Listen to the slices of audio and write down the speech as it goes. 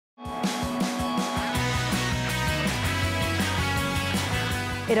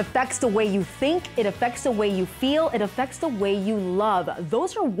It affects the way you think, it affects the way you feel, it affects the way you love.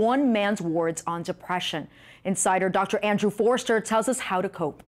 Those are one man's words on depression. Insider Dr. Andrew Forster tells us how to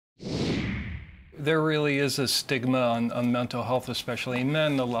cope. There really is a stigma on mental health, especially in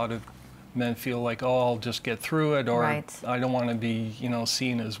men. A lot of men feel like, oh, I'll just get through it, or right. I don't want to be,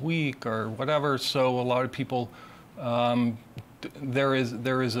 seen as weak or whatever. So a lot of people, there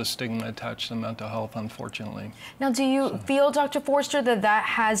is a stigma attached to mental health, unfortunately. Now, do you feel, Dr. Forster, that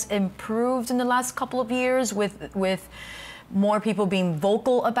has improved in the last couple of years with more people being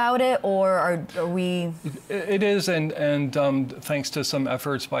vocal about it, or are we? It is, and thanks to some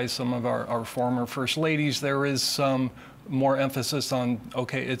efforts by some of our former First Ladies, there is some more emphasis on,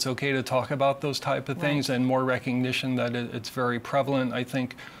 it's okay to talk about those type of things, right. And more recognition that it's very prevalent. I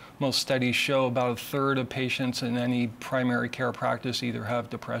think most studies show about 1/3 of patients in any primary care practice either have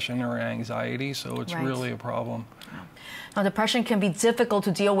depression or anxiety, so it's really a problem. Now, depression can be difficult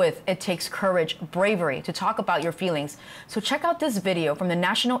to deal with. It takes courage, bravery to talk about your feelings. So check out this video from the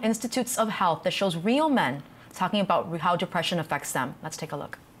National Institutes of Health that shows real men talking about how depression affects them. Let's take a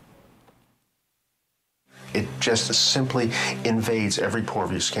look. It just simply invades every pore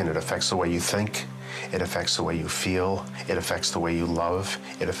of your skin. It affects the way you think. It affects the way you feel. It affects the way you love.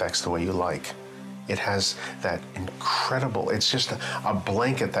 It affects the way you like. It has that incredible, it's just a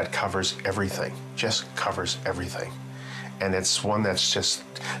blanket that covers everything, just covers everything. And it's one that's just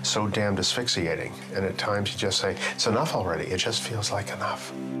so damned asphyxiating. And at times you just say, it's enough already. It just feels like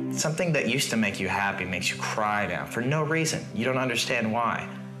enough. Something that used to make you happy makes you cry now for no reason. You don't understand why.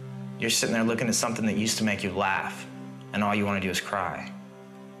 You're sitting there looking at something that used to make you laugh, and all you want to do is cry.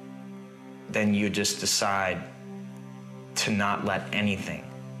 Then you just decide to not let anything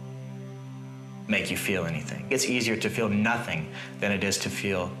make you feel anything. It's easier to feel nothing than it is to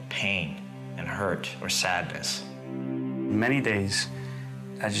feel pain and hurt or sadness. Many days,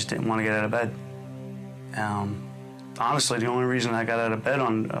 I just didn't want to get out of bed. Honestly, the only reason I got out of bed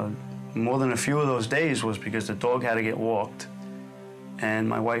on more than a few of those days was because the dog had to get walked and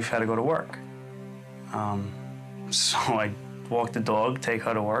my wife had to go to work. So I walk the dog, take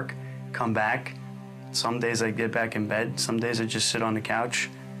her to work, come back. Some days I'd get back in bed. Some days I'd just sit on the couch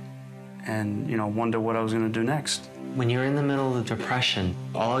and, wonder what I was going to do next. When you're in the middle of depression,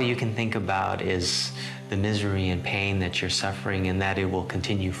 all you can think about is the misery and pain that you're suffering and that it will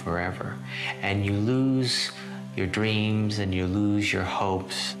continue forever. And you lose your dreams and you lose your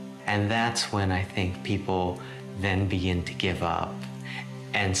hopes. And that's when I think people then begin to give up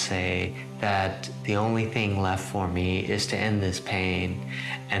and say that the only thing left for me is to end this pain,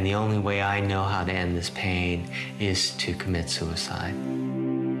 and the only way I know how to end this pain is to commit suicide.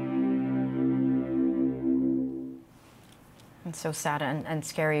 It's so sad and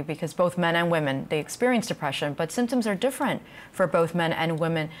scary because both men and women, they experience depression, but symptoms are different for both men and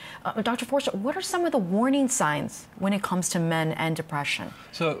women. Dr. Forster, what are some of the warning signs when it comes to men and depression?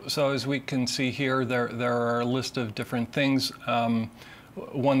 So as we can see here, there are a list of different things.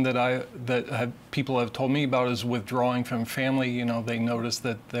 One that people have told me about is withdrawing from family. They notice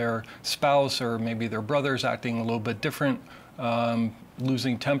that their spouse or maybe their brother's acting a little bit different.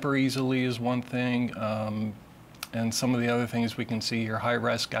 Losing temper easily is one thing. And some of the other things we can see here,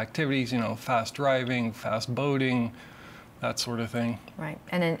 high-risk activities, fast driving, fast boating, that sort of thing. Right,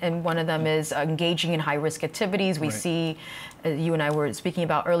 and one of them is engaging in high-risk activities. We see, you and I were speaking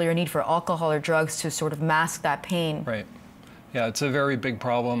about earlier, need for alcohol or drugs to sort of mask that pain. Right. Yeah, it's a very big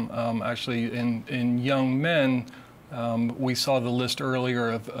problem. Actually, in young men, we saw the list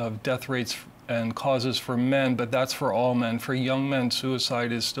earlier of death rates and causes for men, but that's for all men. For young men,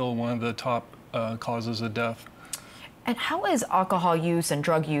 suicide is still one of the top causes of death. And how is alcohol use and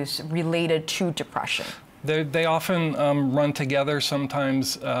drug use related to depression? They often run together.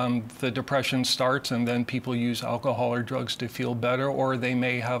 Sometimes the depression starts and then people use alcohol or drugs to feel better, or they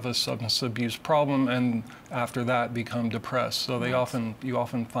may have a substance abuse problem and after that become depressed. So you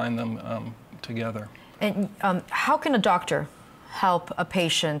often find them together. And how can a doctor help a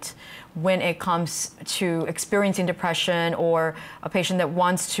patient when it comes to experiencing depression or a patient that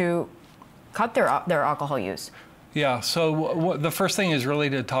wants to cut their alcohol use? Yeah, so the first thing is really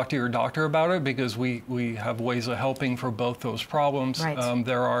to talk to your doctor about it, because we have ways of helping for both those problems.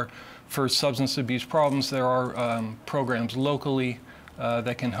 Right. For substance abuse problems, there are programs locally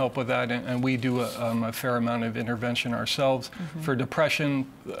that can help with that, and we do a fair amount of intervention ourselves. For depression,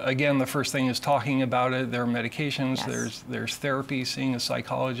 again, the first thing is talking about it. There are medications, there's therapy, seeing a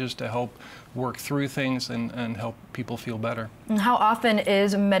psychologist to help work through things and help people feel better. And how often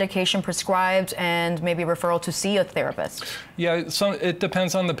is medication prescribed and maybe referral to see a therapist? Yeah, it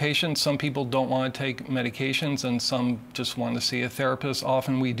depends on the patient. Some people don't want to take medications and some just want to see a therapist.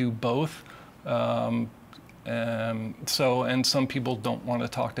 Often we do both. And some people don't want to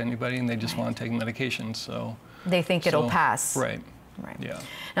talk to anybody and they just want to take medications. So they think it'll pass. Right. Right. Yeah.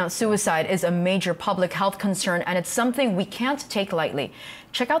 Now, suicide is a major public health concern, and it's something we can't take lightly.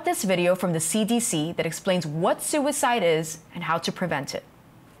 Check out this video from the CDC that explains what suicide is and how to prevent it.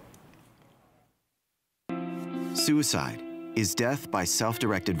 Suicide is death by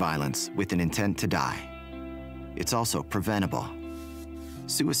self-directed violence with an intent to die. It's also preventable.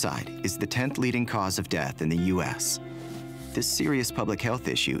 Suicide is the 10th leading cause of death in the U.S. This serious public health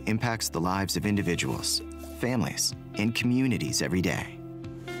issue impacts the lives of individuals, families, and communities every day.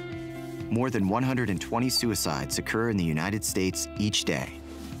 More than 120 suicides occur in the United States each day.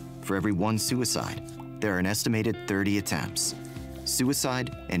 For every one suicide, there are an estimated 30 attempts.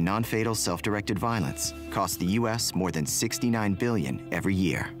 Suicide and non-fatal self-directed violence cost the U.S. more than $69 billion every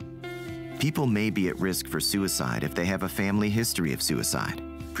year. People may be at risk for suicide if they have a family history of suicide,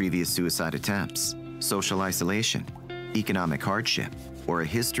 previous suicide attempts, social isolation, economic hardship, or a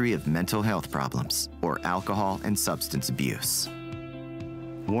history of mental health problems or alcohol and substance abuse.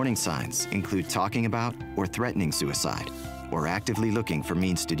 Warning signs include talking about or threatening suicide, or actively looking for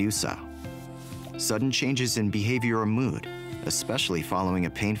means to do so. Sudden changes in behavior or mood, especially following a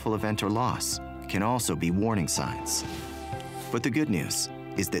painful event or loss, can also be warning signs. But the good news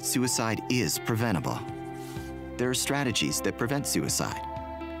is that suicide is preventable. There are strategies that prevent suicide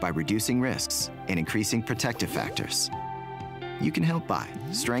by reducing risks and increasing protective factors. You can help by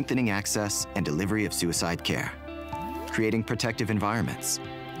strengthening access and delivery of suicide care, creating protective environments,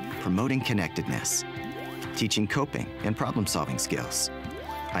 promoting connectedness, teaching coping and problem-solving skills,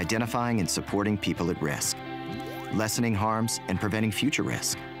 identifying and supporting people at risk, lessening harms and preventing future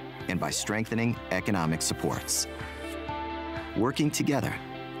risk, and by strengthening economic supports. Working together,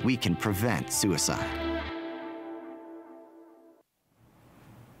 we can prevent suicide.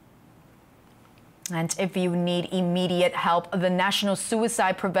 And if you need immediate help, the National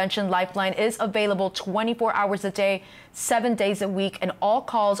Suicide Prevention Lifeline is available 24 hours a day, 7 days a week, and all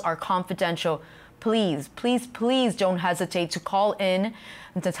calls are confidential. Please, please, please don't hesitate to call in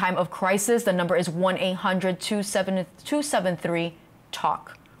at the time of crisis. The number is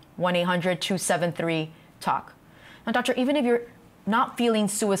 1-800-273-TALK. 1-800-273-TALK. Now, doctor, even if you're not feeling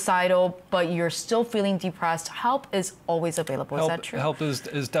suicidal, but you're still feeling depressed, help is always available. Is that true? Help is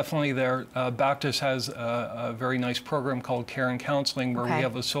definitely there. Baptist has a very nice program called Care and Counseling, where we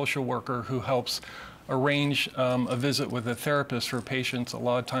have a social worker who helps arrange a visit with a therapist for patients. A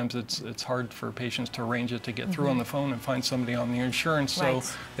lot of times it's hard for patients to arrange it, to get through on the phone and find somebody on the insurance. So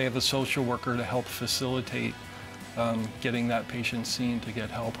they have a social worker to help facilitate getting that patient seen to get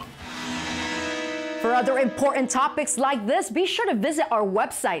help. For other important topics like this, be sure to visit our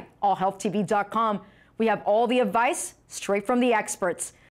website, allhealthtv.com. We have all the advice straight from the experts.